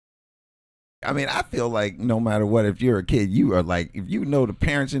I mean, I feel like no matter what, if you're a kid, you are like, if you know the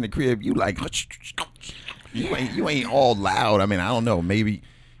parents in the crib, you like, you ain't all loud. I mean, I don't know. Maybe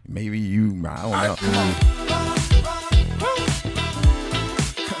you, I don't know.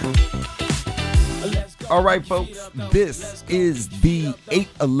 All right, folks, this is the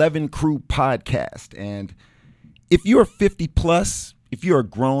 811 Crew podcast. And if you're 50 plus, if you're a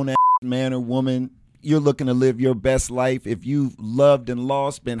grown ass man or woman, you're looking to live your best life. If you've loved and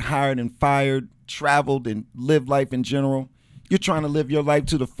lost, been hired and fired, traveled and lived life in general, you're trying to live your life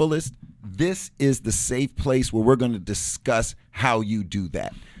to the fullest, this is the safe place where we're going to discuss how you do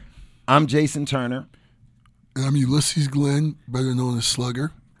that. I'm Jason Turner. And I'm Ulysses Glenn, better known as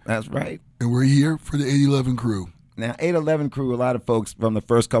Slugger. That's right. And we're here for the 811 Crew. Now, 811 Crew, a lot of folks from the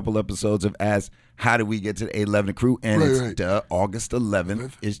first couple episodes have asked, how do we get to the 811 Crew? And it's August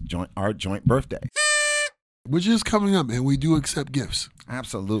 11th is our joint birthday. Which is coming up, and we do accept gifts.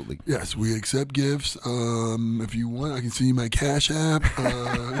 Absolutely. Yes, we accept gifts. If you want, I can send you my Cash App.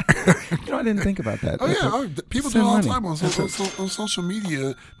 I didn't think about that. Oh, yeah. People do it all the time on social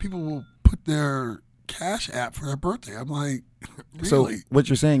media. People will put their Cash App for their birthday. I'm like, really? So what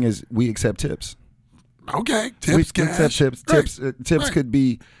you're saying is we accept tips. Okay. Tips, we accept tips. Right. Tips could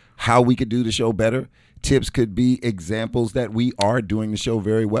be how we could do the show better. Tips could be examples that we are doing the show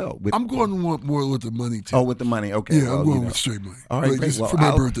very well. I'm going more with the money tip. Oh, with the money. Okay. Yeah, I'm going with straight money. All right, great. Well, for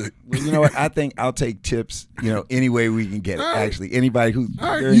my birthday. Well, you know what? I think I'll take tips, any way we can get it, actually. Anybody who's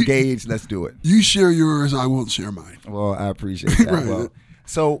engaged, let's do it. You share yours, I won't share mine. Well, I appreciate that. Right. Well,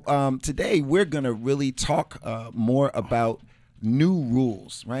 so today we're going to really talk more about new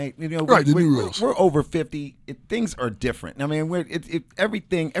rules, right? The new rules. We're over 50. Things are different. I mean, every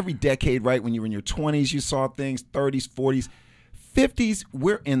decade, right? When you were in your 20s, you saw things, 30s, 40s. 50s,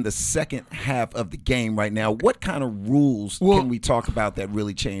 we're in the second half of the game right now. What kind of rules can we talk about that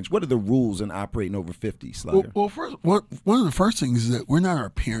really change? What are the rules in operating over 50, Slugger? Well, first, one of the first things is that we're not our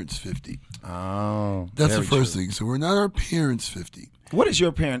parents' 50. Oh, that's the first thing. So we're not our parents' 50. What is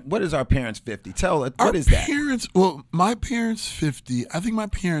our parents' 50? Tell us, what is that? Well, my parents' 50, I think my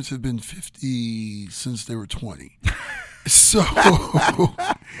parents have been 50 since they were 20. So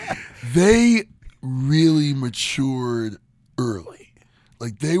they really matured early.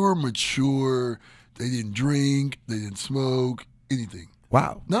 Like, they were mature. They didn't drink. They didn't smoke, anything.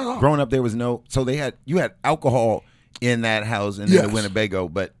 Wow. No. Growing up, there was you had alcohol in that house in the Winnebago,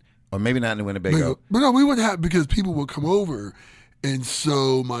 or maybe not in the Winnebago. But no, we would have, because people would come over. And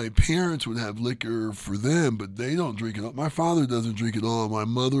so my parents would have liquor for them, but they don't drink it all. My father doesn't drink at all. My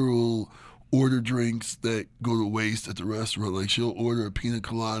mother will order drinks that go to waste at the restaurant. Like, she'll order a pina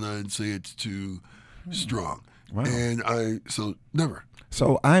colada and say it's too strong. Wow. And never.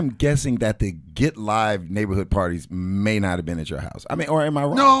 So I'm guessing that the Get Live neighborhood parties may not have been at your house. I mean, or am I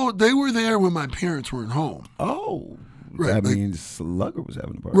wrong? No, they were there when my parents weren't home. Oh. Right, that means Slugger was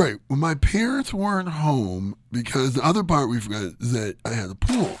having a party. Right. When my parents weren't home, because the other part we forgot is that I had a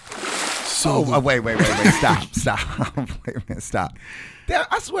pool. So wait. Stop. Wait a minute, stop.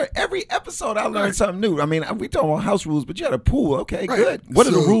 I swear, every episode I learned something new. I mean, we talking about house rules, but you had a pool. Okay, good. What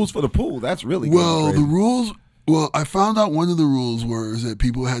are the rules for the pool? That's really good. Well, the rules, I found out one of the rules was that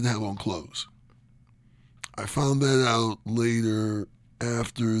people had to have on clothes. I found that out later,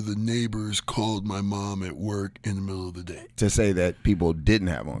 after the neighbors called my mom at work in the middle of the day. To say that people didn't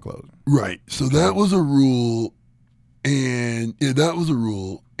have on clothes. Right. So that was a rule. And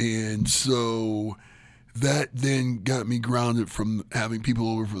And so that then got me grounded from having people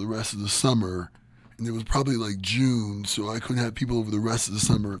over for the rest of the summer. And it was probably like June, so I couldn't have people over the rest of the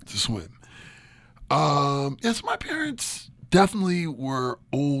summer to swim. Yes, my parents definitely were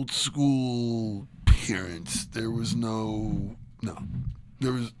old school parents. There was no.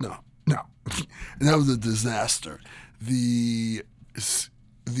 And that was a disaster. The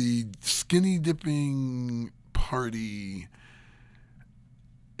skinny dipping party,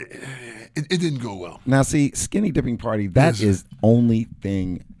 it didn't go well. Now, see, skinny dipping party, that is only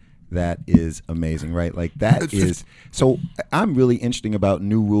thing that is amazing, right? Like, that is. So I'm really interesting about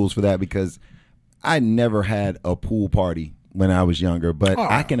new rules for that, because I never had a pool party when I was younger, but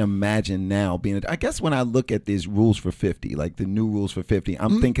I can imagine now I guess when I look at these rules for 50, like the new rules for 50,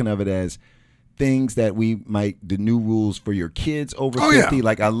 I'm thinking of it as things that the new ruls for your kids over 50. Yeah.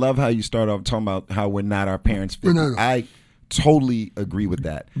 Like, I love how you start off talking about how we're not our parents' 50. I totally agree with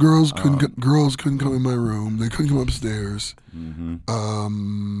that. Girls couldn't come in my room. They couldn't come upstairs.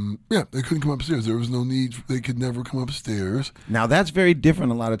 Mm-hmm. They couldn't come upstairs. There was no need. They could never come upstairs. Now, that's very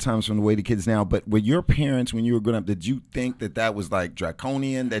different a lot of times from the way the kids now. But with your parents, when you were growing up, did you think that was like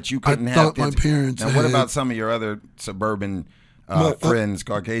draconian, that you couldn't have kids? My parents. Now, what about some of your other suburban friends,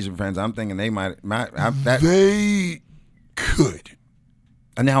 Caucasian friends. I'm thinking they might. They could.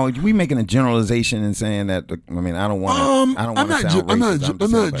 And now, are we making a generalization and saying that? I mean, I don't want to. I don't want to sound racist.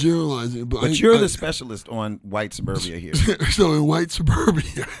 I'm not generalizing, but you're the specialist on white suburbia here. So in white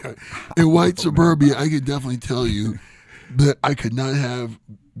suburbia, I could definitely tell you that I could not have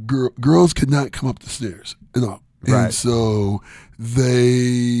girls could not come up the stairs at all. Right. And so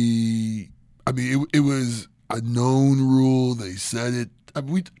it was a known rule. They said it.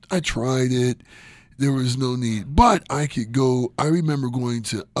 I tried it. There was no need, but I could go. I remember going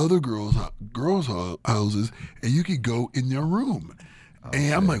to other girls' houses, and you could go in their room,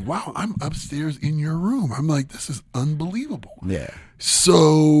 and I'm like, "Wow, I'm upstairs in your room." I'm like, "This is unbelievable." Yeah.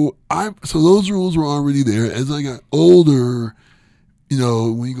 So those rules were already there. As I got older,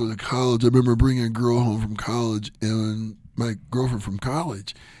 when you go to college, I remember bringing a girl home from college, and my girlfriend from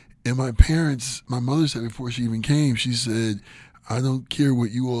college, and my mother said before she even came, she said, "I don't care what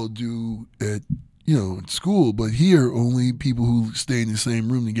you all do at school, but here only people who stay in the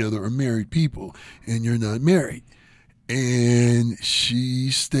same room together are married people, and you're not married." And she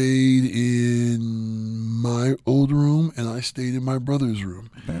stayed in my old room, and I stayed in my brother's room.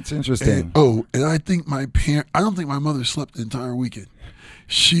 That's interesting. And I think I don't think my mother slept the entire weekend.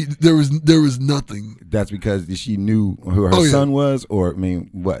 There was nothing. That's because she knew who her son was, or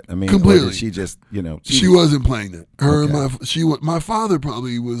what? Completely. Or did she just, she wasn't playing it. My father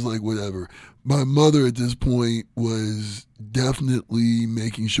probably was like whatever. My mother at this point was definitely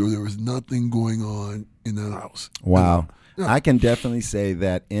making sure there was nothing going on in that house. Wow. I can definitely say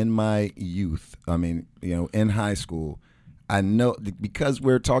that in my youth, in high school, I know because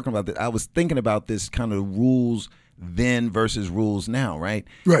we're talking about that, I was thinking about this kind of rules then versus rules now, right?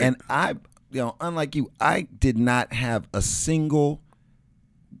 Right. And I, unlike you, I did not have a single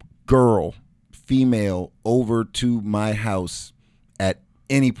female over to my house at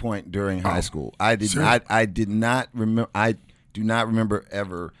any point during high school. I did not remember. I do not remember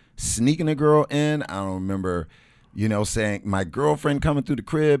ever sneaking a girl in. I don't remember, saying my girlfriend coming through the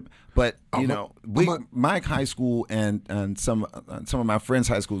crib. But my high school and some of my friends'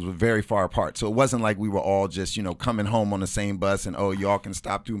 high schools were very far apart, so it wasn't like we were all just coming home on the same bus and y'all can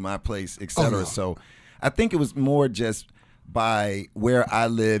stop through my place, etc. No. So I think it was more just by where I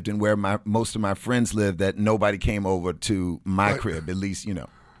lived and where most of my friends lived that nobody came over to my crib, at least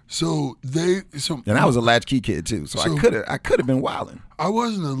So and I was a latchkey kid too, so I could have been wilding. I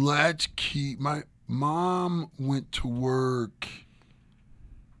wasn't a latchkey. My mom went to work.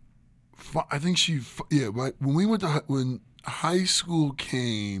 I think when high school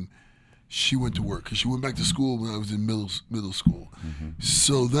came, she went to work because she went back to school when I was in middle school. Mm-hmm.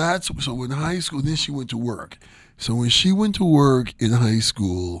 So when high school, then she went to work. So when she went to work in high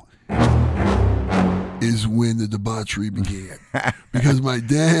school is when the debauchery began. Because my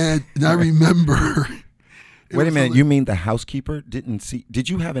dad, and I remember. Wait a minute, you mean the housekeeper didn't see? Did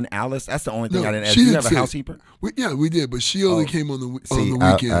you have an Alice? That's the only thing I didn't ask. Did you have a housekeeper? We did, but she only came on the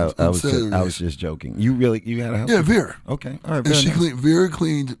weekends. I was just joking. You had a housekeeper? Yeah, Vera. Okay, all right. And Vera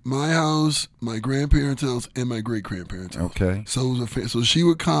cleaned my house, my grandparents' house, and my great grandparents' house. Okay. So it was so she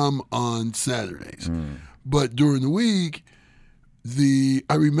would come on Saturdays, but during the week.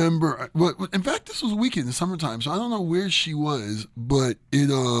 I remember. Well, in fact, this was a weekend in summertime, so I don't know where she was, but it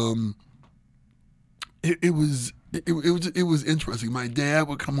was interesting. My dad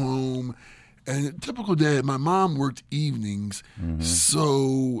would come home, and a typical dad. My mom worked evenings,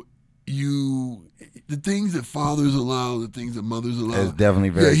 so the things that fathers allow, the things that mothers allow, is definitely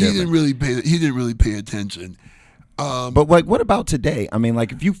very. Yeah, he didn't really pay attention. But what about today?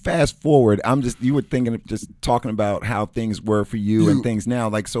 If you fast forward, you were thinking of just talking about how things were for you and things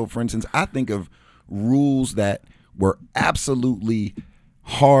now. So for instance, I think of rules that were absolutely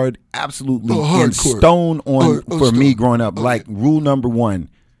hard, absolutely in stone for me growing up. Okay. Like rule number 1,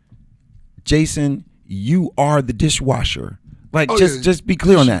 Jason, you are the dishwasher. Just be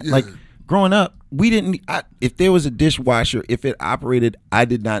clear on that. Yeah. Growing up, we didn't. If there was a dishwasher, if it operated, I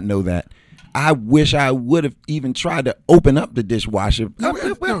did not know that. I wish I would have even tried to open up the dishwasher. People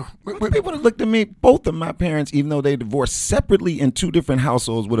would have looked at me. Both of my parents, even though they divorced separately in 2 different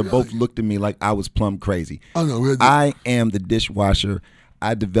households, would have both looked at me like I was plumb crazy. I am the dishwasher.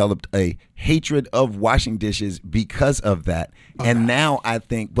 I developed a hatred of washing dishes because of that. Okay. And now I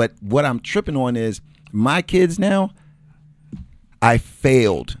think, but what I'm tripping on is my kids now, I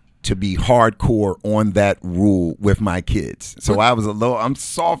failed to be hardcore on that rule with my kids. So I'm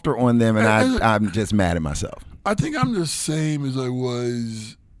softer on them, and I'm just mad at myself. I think I'm the same as I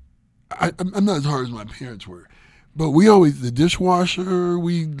was. I'm not as hard as my parents were. But the dishwasher,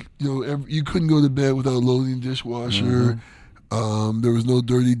 you couldn't go to bed without loading the dishwasher. There was no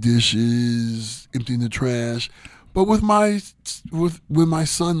dirty dishes, emptying the trash. But when my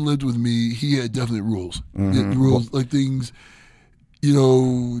son lived with me, he had definite rules. Rules like things,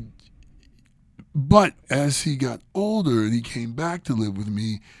 But as he got older and he came back to live with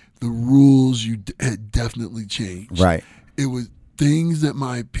me, the rules had definitely changed. Right. It was things that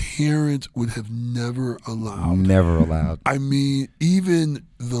my parents would have never allowed. Never allowed. I mean, even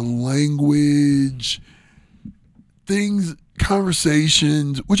the language, things,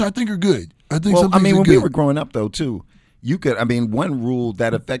 conversations, which I think are good. I think some things are when good. we were growing up, though, too, one rule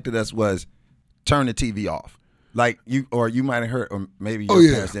that affected us was turn the TV off. Like you might have heard, or maybe your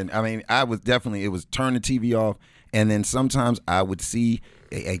parents didn't. I mean, it was turn the TV off, and then sometimes I would see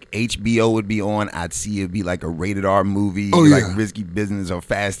HBO would be on. I'd see it'd be like a rated R movie, like Risky Business or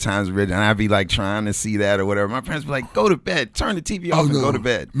Fast Times at Ridgemont, and I'd be like trying to see that or whatever. My parents would be like, "Go to bed, turn the TV off, and go to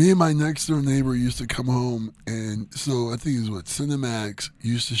bed." Me and my next door neighbor used to come home, and so I think it was Cinemax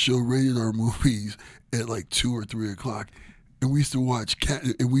used to show rated R movies at like 2 or 3 o'clock. And we used to watch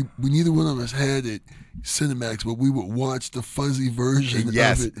and we neither one of us had it Cinemax, but we would watch the fuzzy version of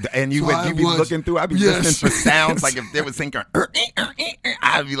it. And you'd be looking through. I'd be listening for sounds like if they were thinking,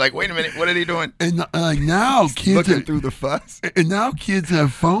 I'd be like, wait a minute, what are they doing? And now kids looking through the fuzz. And now kids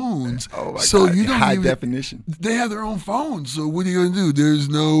have phones. Oh my so God. You don't high definition. They have their own phones. So what are you gonna do? There's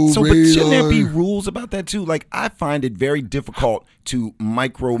no. So, radar. but shouldn't there be rules about that too? Like I find it very difficult to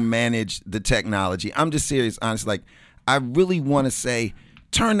micromanage the technology. I'm just serious, honestly. Like I really want to say,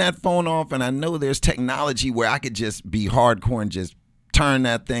 turn that phone off. And I know there's technology where I could just be hardcore and just turn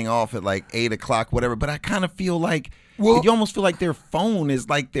that thing off at like 8 o'clock, whatever. But I kind of feel like you almost feel like their phone is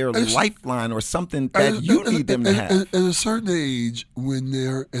like their lifeline or something that you need them to have. At a certain age, when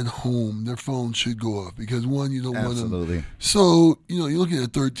they're at home, their phone should go off because one, you don't want them. Absolutely. So you're looking at a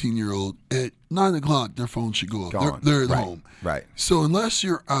 13-year-old at 9 o'clock, their phone should go off. They're at home. Right. So unless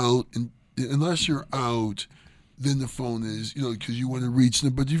you're out, then the phone is, because you want to reach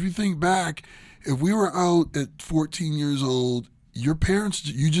them. But if you think back, if we were out at 14 years old, your parents,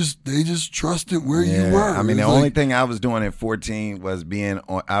 they just trusted where you were. I mean, the only thing I was doing at 14 was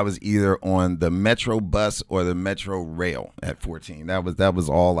I was either on the Metro bus or the Metro rail at 14. That was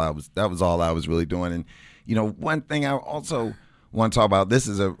all I was really doing. And, one thing I also want to talk about, this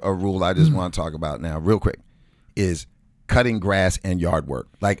is a rule I just want to talk about now real quick, is cutting grass and yard work.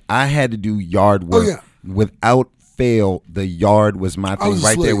 Like I had to do yard work without fail. The yard was my thing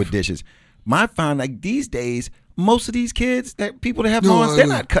right there with dishes. My find like these days, most of these kids, people that have lawns, they're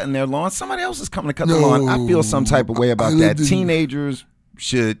not cutting their lawn. Somebody else is coming to cut the lawn. I feel some type of way about that. Teenagers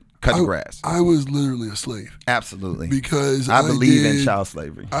should cut the grass. I was literally a slave. Absolutely. Because I believe in child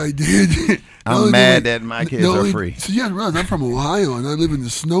slavery. I did. I'm mad that my kids are free. So you have to realize I'm from Ohio and I live in the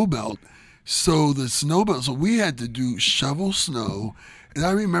snow belt. So we had to shovel snow. And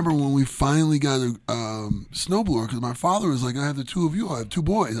I remember when we finally got a snowblower, because my father was like, I have the two of you. I have 2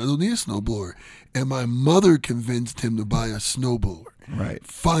 boys. I don't need a snowblower. And my mother convinced him to buy a snowblower. Right.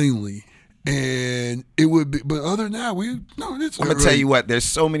 Finally. And it would be, but other than that, I'm going to tell you what, there's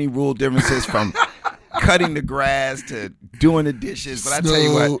so many rule differences from cutting the grass to doing the dishes. But I tell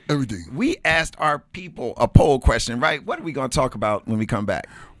you what, everything. We asked our people a poll question, right? What are we going to talk about when we come back?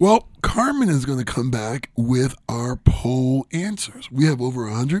 Well, Carmen is going to come back with our poll answers. We have over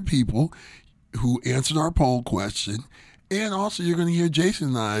 100 people who answered our poll question. And also you're going to hear Jason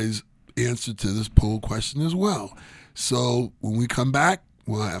and I's answer to this poll question as well. So when we come back,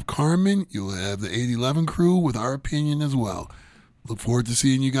 we'll have Carmen. You'll have the 811 crew with our opinion as well. Look forward to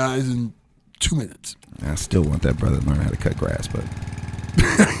seeing you guys in 2 minutes. I still want that brother to learn how to cut grass, but.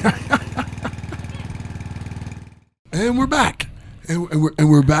 And we're back. And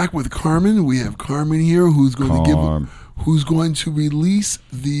we're back with Carmen. We have Carmen here who's going to release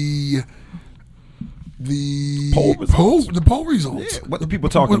the poll results. Yeah, what are people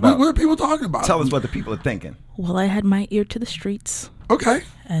talking about? What are people talking about? Tell us what the people are thinking. Well, I had my ear to the streets. Okay.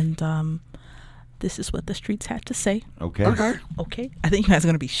 And this is what the streets had to say. Okay. I think you guys are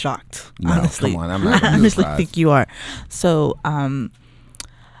going to be shocked. No, honestly. come on. I'm not I honestly think you are. So,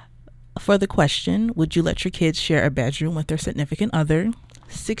 for the question, would you let your kids share a bedroom with their significant other?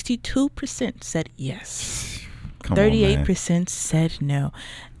 62% said yes. 38% said no.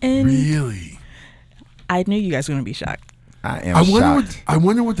 And really? I knew you guys were going to be shocked. I shocked. I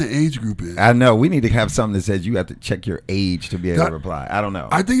wonder what the age group is. I know. We need to have something that says you have to check your age to be able to reply. I don't know.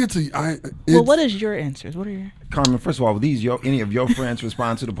 I think well, what is your answers? What are your... Carmen, first of all, any of your friends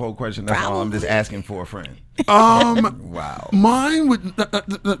respond to the poll question? That's all. I'm just asking for a friend. Wow. Mine would...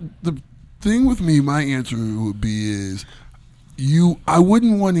 The thing with me, my answer would be I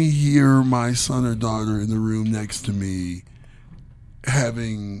wouldn't want to hear my son or daughter in the room next to me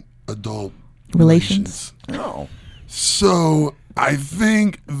having adult Relations. No. So I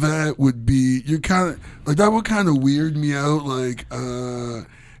think that would be that would kind of weird me out, and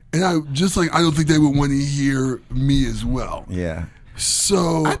I don't think they would want to hear me as well. Yeah.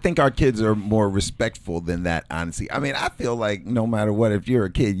 So I think our kids are more respectful than that, honestly. I mean, I feel like no matter what, if you're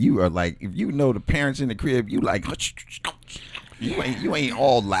a kid, you are like, if you know the parents in the crib, you like, you ain't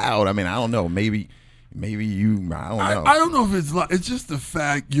all loud. I mean, I don't know. Maybe you. I don't know. I don't know if it's just the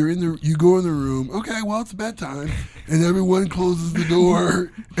fact you go in the room. Okay, well it's bedtime, and everyone closes the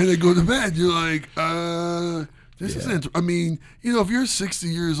door and they go to bed. You're like, this is interesting. I mean, if you're 60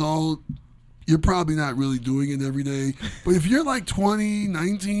 years old, you're probably not really doing it every day. But if you're like 20,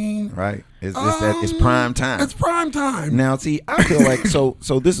 19, right? It's prime time. It's prime time. Now, see, I feel like so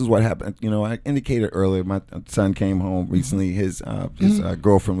this is what happened. I indicated earlier. My son came home recently. His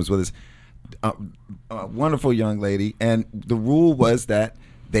girlfriend was with us. A wonderful young lady, and the rule was that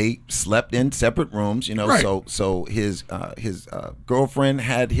they slept in separate rooms. Right. So his girlfriend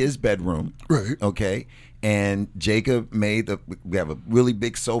had his bedroom. Right. Okay. And Jacob we have a really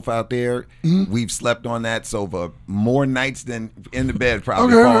big sofa out there. Mm-hmm. We've slept on that sofa more nights than in the bed,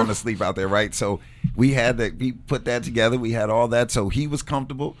 probably falling asleep out there, right? So we put that together. We had all that. So he was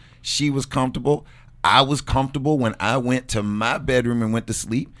comfortable. She was comfortable. I was comfortable when I went to my bedroom and went to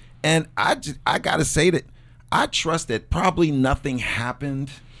sleep. And I got to say that I trust that probably nothing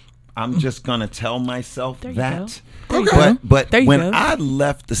happened. I'm just going to tell myself that. But when I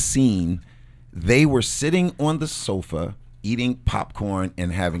left the scene, they were sitting on the sofa eating popcorn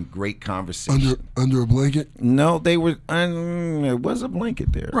and having great conversation. Under a blanket? No, they were. There was a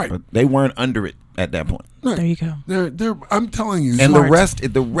blanket there, right? But they weren't under it at that point. Right. There you go. They're. I'm telling you. And the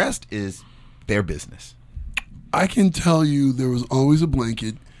rest is their business. I can tell you, there was always a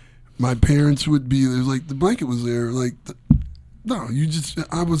blanket. My parents would be there. Like the blanket was there. No,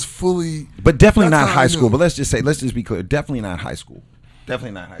 I was fully. But definitely not high school. But let's just be clear. Definitely not high school.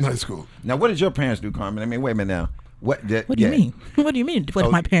 Definitely not high school. High school. Now, what did your parents do, Carmen? I mean, wait a minute now. What do you mean? What do you mean? What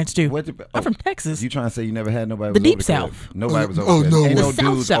did my parents do? I'm from Texas. You trying to say you never had nobody? The deep South. Nobody was over. Oh no! Ain't no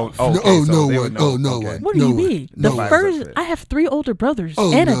South dudes. South. No way. What do you mean? I have 3 older brothers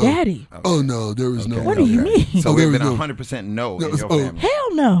and a daddy. Okay. Oh no, there was no. What do you mean? So we've been 100% no in your family.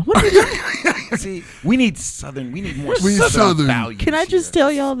 Hell no. What do you mean? See, we need more southern values. Can I just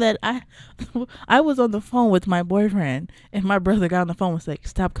tell y'all that I was on the phone with my boyfriend, and my brother got on the phone and was like,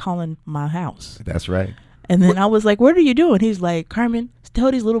 "Stop calling my house." That's right. And then I was like, "What are you doing?" He's like, "Carmen, tell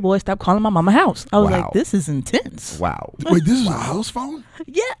these little boys stop calling my mama house." I was like, "This is intense." Wow. Wait, this is a house phone?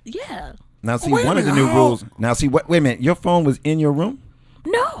 Yeah. Now see, one of the new rules. Now see, wait a minute. Your phone was in your room?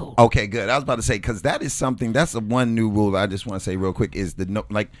 No. Okay, good. I was about to say, because that is something. That's the one new rule I just want to say real quick is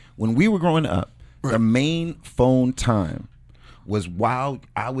when we were growing up, the main phone time was while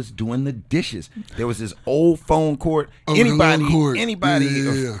I was doing the dishes. There was this old phone cord. Anybody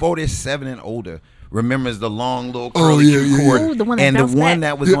 47 and older remembers the long little curly cord, Ooh, the one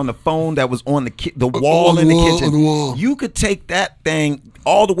that was on the phone that was on the wall in the kitchen. You could take that thing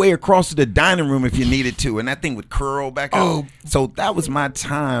all the way across to the dining room if you needed to, and that thing would curl back up. So that was my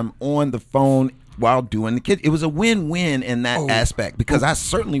time on the phone while doing the kids. It was a win-win in that aspect, because I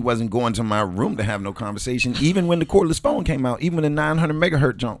certainly wasn't going to my room to have no conversation, even when the cordless phone came out, even when the 900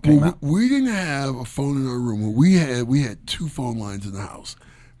 megahertz junk came out. We didn't have a phone in our room. We had 2 phone lines in the house,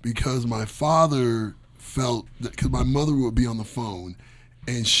 because my father felt that, because my mother would be on the phone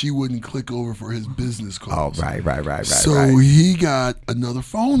and she wouldn't click over for his business calls. Oh, right. So he got another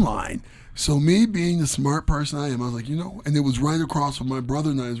phone line. So me being the smart person I am, I was like, and it was right across from my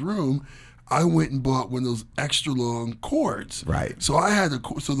brother and I's room. I went and bought one of those extra long cords. Right. So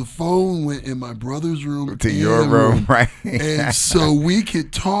so the phone went in my brother's room to your room, right? And so we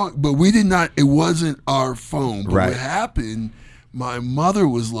could talk, but we did not. It wasn't our phone. But what happened? My mother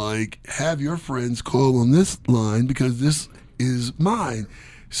was like, "Have your friends call on this line because this is mine."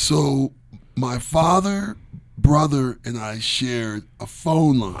 So my father, brother, and I shared a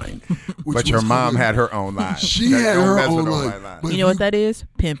phone line. But your mom had her own line. She had her own line. You know what that is?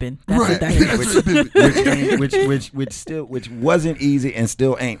 Pimping. That's what that is. Which wasn't easy and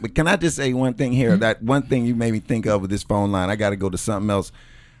still ain't. But can I just say one thing here? That one thing you made me think of with this phone line. I got to go to something else.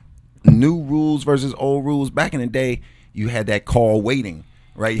 New rules versus old rules. Back in the day, you had that call waiting.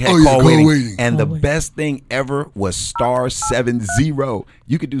 right? You had Oh, yeah, call call waiting. waiting. And the Call waiting. best thing ever was *70.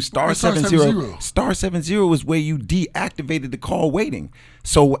 You could do What's *70. *70 was where you deactivated the call waiting.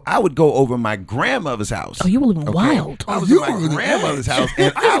 So I would go over my grandmother's house. Oh, you were living wild. I was you at were my the grandmother's edge. house,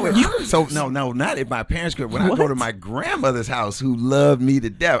 and I would. So no, not at my parents' crib. When I go to my grandmother's house, who loved me to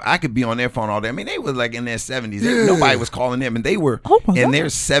death, I could be on their phone all day. I mean, they were like in their 70s. Yeah. Nobody was calling them, and they were Oh, my in God. their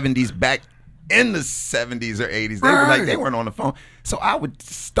 70s back in the 70s or 80s. They were like they weren't on the phone. So I would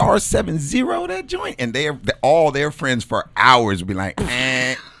 *70 that joint, and all their friends for hours would be like, For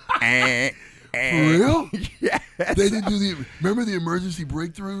real? Yes. They didn't do remember the emergency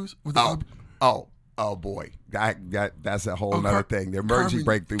breakthroughs? With the, Oh boy, that's a whole Oh, other thing. The emergency Carmen-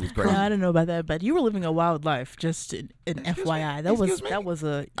 breakthrough was crazy. No, I don't know about that, but you were living a wild life. Just an FYI, that was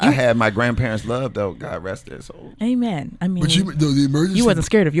a. I had my grandparents' love, though. God rest their soul. Amen. I mean, but the emergency. you wasn't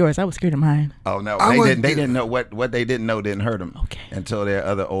scared of yours. I was scared of mine. Oh no, I they wasn't- didn't know what they didn't know didn't hurt them. Okay. Until their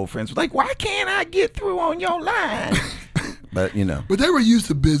other old friends were like, "Why can't I get through on your line?" But you know, But they were used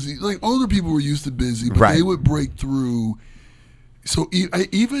to busy. Like older people were used to busy, but Right. they would break through. So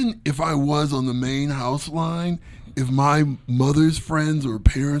even if I was on the main house line, if my mother's friends or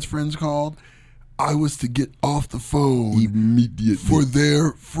parents' friends called, I was to get off the phone immediately for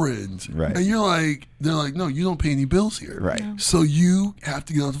their friends. Right. And they're like, no, you don't pay any bills here. Right. So you have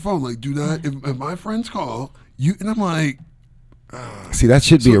to get off the phone. Like, do not, if my friends call, and I'm like, See, that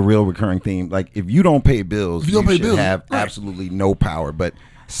should be a real recurring theme. Like, if you don't pay bills, If you don't pay should bills, have right. absolutely no power. But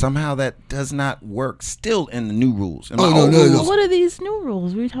somehow that does not work. Still in the new rules. In Oh, my no, old no, rules, no. Well, what are these new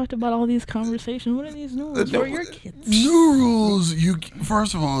rules? We talked about all these conversations. What are these new rules for your kids? new rules,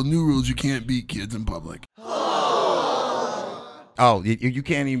 first of all, new rules, you can't beat kids in public. Oh, you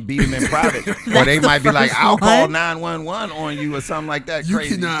can't even beat them in private, or they might be like, first "I'll call one. 911 on you" or something like that.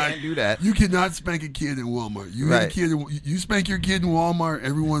 Crazy. You can't do that. You cannot spank a kid in Walmart. You hit Right. a kid. You spank your kid in Walmart.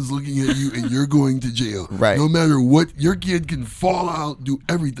 Everyone's looking at you, and you're going to jail. Right. No matter what, your kid can fall out, do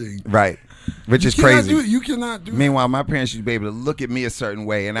everything. Right, which is You cannot crazy. do it. You cannot do it. Meanwhile, my parents used to be able to look at me a certain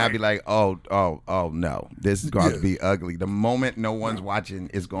way, and I'd be like, "Oh, no, this is going to Yeah. be ugly." The moment no one's watching,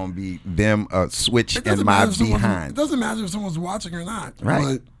 it's going to be them switch It doesn't in my matter if It behind. doesn't matter if someone's watching or not.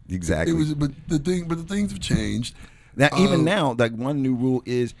 Right. But Exactly. But the things have changed. Now, even now, like one new rule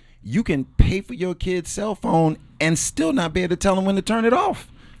is you can pay for your kid's cell phone and still not be able to tell them when to turn it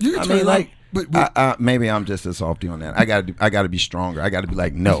off. You can turn it off, but- maybe I'm just a softy on that. I got to be stronger. I got to be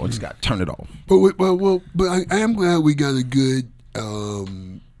like, no, I just got to turn it off. But I am glad we got a good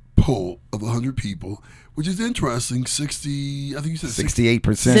poll of 100 people, which is interesting. 60, I think you said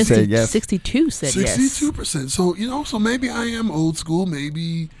 68% said yes. 62 said yes. 62%. So so maybe I am old school.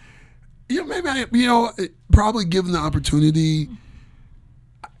 Maybe maybe I probably given the opportunity.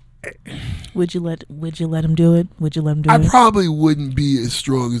 Would you let him do it? Would you let him do I it? probably wouldn't be as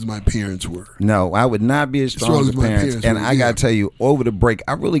strong as my parents were. No, I would not be as strong as my parents. And were, I got to tell you, over the break,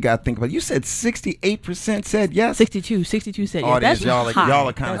 I really got to think about it. You said 68% said yes. 62 said yes. Audience, That's y'all high.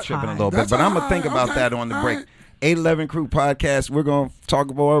 are kind of That's tripping high. a little bit, That's but I'm gonna high. think about Okay. that on the All break. right. 811 Crew Podcast. We're gonna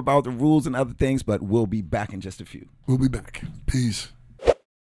talk more about the rules and other things, but we'll be back in just a few. We'll be back. Peace.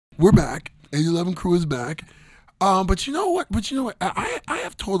 We're back. 811 Crew is back. But you know what? I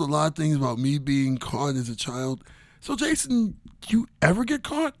have told a lot of things about me being caught as a child. So Jason, you ever get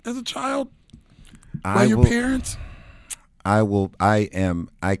caught as a child by your parents?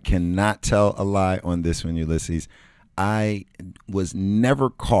 I cannot tell a lie on this one, Ulysses. I was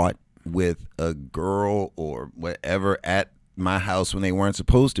never caught with a girl or whatever at my house when they weren't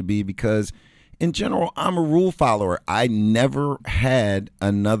supposed to be, because in general, I'm a rule follower. I never had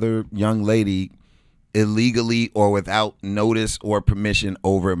another young lady illegally or without notice or permission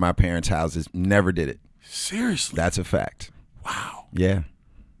over at my parents' houses. Never did it. Seriously? That's a fact. Wow. Yeah.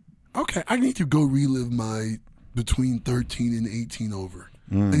 Okay, I need to go relive my between 13 and 18 over.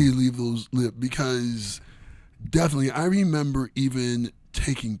 I need to leave those live, because definitely I remember even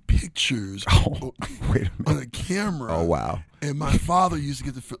taking pictures Oh, wait a on minute. a camera. Oh, wow. And my father used to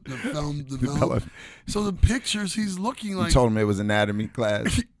get the film. So the pictures, he's looking You like. told him it was anatomy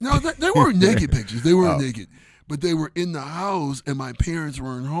class. No, they weren't naked pictures. They weren't naked, but they were in the house, and my parents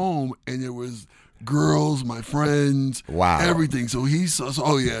weren't home, and there was girls, my friends, Wow. everything. So he saw.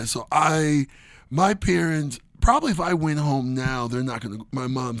 So, so my parents. Probably if I went home now, they're not gonna. My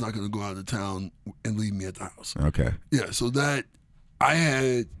mom's not gonna go out of town and leave me at the house. Okay. Yeah. So that I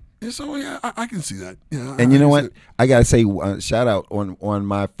had. So yeah, I can see that. Yeah. And you know what? see it. I gotta say, shout out on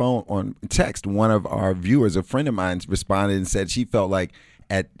my phone on text. One of our viewers, a friend of mine, responded and said she felt like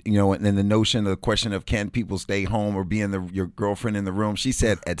and then the notion of the question of can people stay home or be your girlfriend in the room. She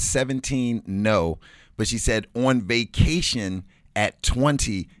said at 17, no, but she said on vacation at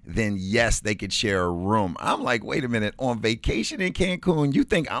 20, then yes, they could share a room. I'm like, wait a minute, on vacation in Cancun, you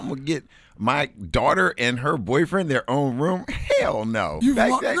think I'm gonna get my daughter and her boyfriend their own room? Hell no.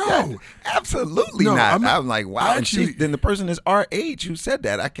 No. Absolutely No, not. I'm like, wow. Actually, and then the person is our age who said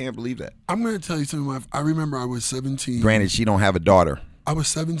that. I can't believe that. I'm going to tell you something. I remember I was 17. Granted, she don't have a daughter. I was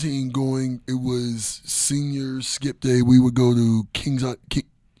 17 going, it was senior skip day. We would go to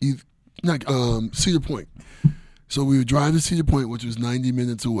Cedar Point. So we would drive to Cedar Point, which was 90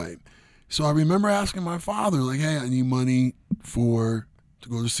 minutes away. So I remember asking my father, like, hey, I need money to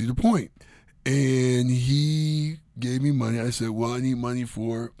go to Cedar Point. And he gave me money. I said, well, I need money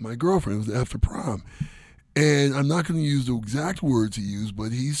for my girlfriend. It was after prom. And I'm not going to use the exact words he used,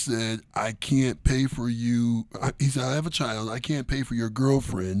 but he said, I can't pay for you. He said, I have a child. I can't pay for your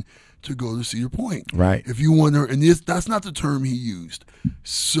girlfriend to go to Cedar Point. Right. If you want her, and that's not the term he used.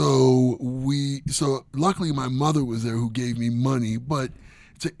 So luckily my mother was there who gave me money, but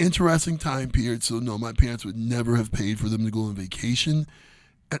it's an interesting time period. So no, my parents would never have paid for them to go on vacation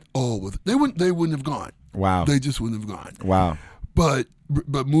at all. They wouldn't have gone. Wow. They just wouldn't have gone. Wow. But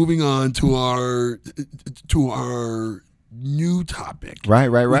moving on to our new topic, right,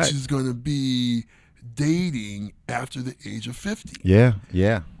 which is going to be dating after the age of 50. Yeah.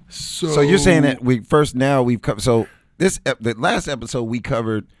 So you're saying that we've covered. So the last episode we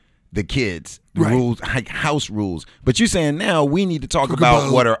covered the kids, the rules, like house rules. But you're saying now we need to talk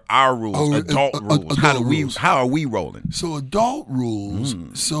about what are our rules, adult rules. How are we rolling? So adult rules.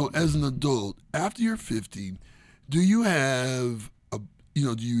 So as an adult, after you're 50, do you have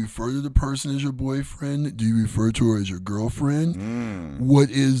do you refer to the person as your boyfriend? Do you refer to her as your girlfriend? What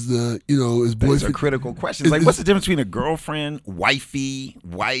is is boyfriend? Those are critical questions. Like, what's the difference between a girlfriend, wifey,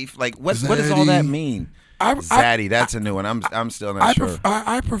 wife? Like, what does all that mean? Zaddy, that's a new one. I'm still not sure.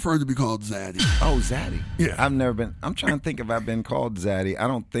 I prefer to be called Zaddy. Oh, Zaddy. Yeah. I've never been. I'm trying to think if I've been called Zaddy. I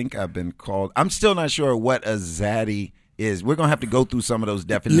don't think I've been called. I'm still not sure what a Zaddy is. We're gonna have to go through some of those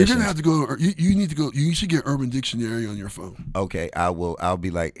definitions. You're gonna have to go. You need to go. You should get Urban Dictionary on your phone. Okay, I will. I'll be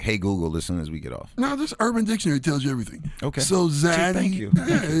like, hey Google, as soon as we get off. No, this Urban Dictionary tells you everything. Okay. So Zaddy. Thank you.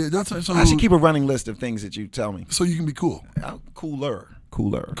 Yeah, that's so. I should keep a running list of things that you tell me. So you can be cool. Cooler.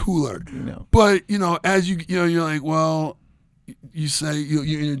 But as you're like, well, you say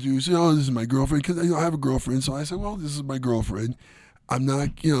you introduce. This is my girlfriend because I have a girlfriend. So I say, well, this is my girlfriend. I'm not.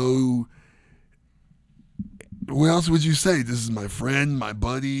 What else would you say? This is my friend, my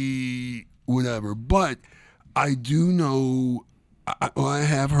buddy, whatever. But I do know, I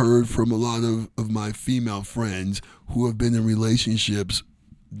have heard from a lot of my female friends who have been in relationships,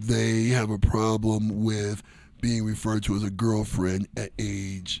 they have a problem with being referred to as a girlfriend at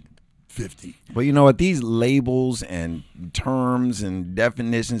age 50. But you know what? These labels and terms and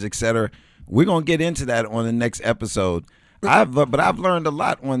definitions, etc., we're going to get into that on the next episode. I've learned a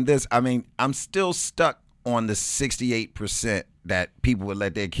lot on this. I mean, I'm still stuck on the 68% that people would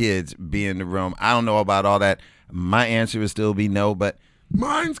let their kids be in the room. I don't know about all that. My answer would still be no, but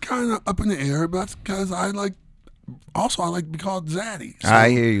mine's kind of up in the air. But that's because I like to be called Zaddy. So,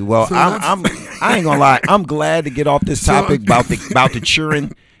 I hear you. Well, I ain't gonna lie. I'm glad to get off this topic about the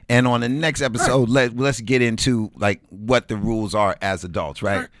children. And on the next episode, let's get into like what the rules are as adults,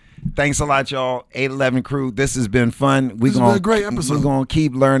 right? Thanks a lot, y'all. 811 crew. This has been fun. This has been a great episode. We're going to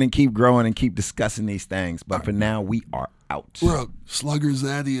keep learning, keep growing, and keep discussing these things. But for now, we are out. We're out. Slugger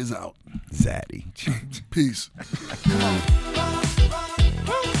Zaddy is out. Zaddy. Peace.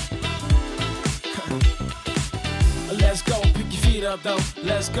 Let's go. Pick your feet up, though.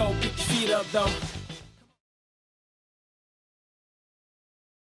 Let's go. Pick your feet up, though.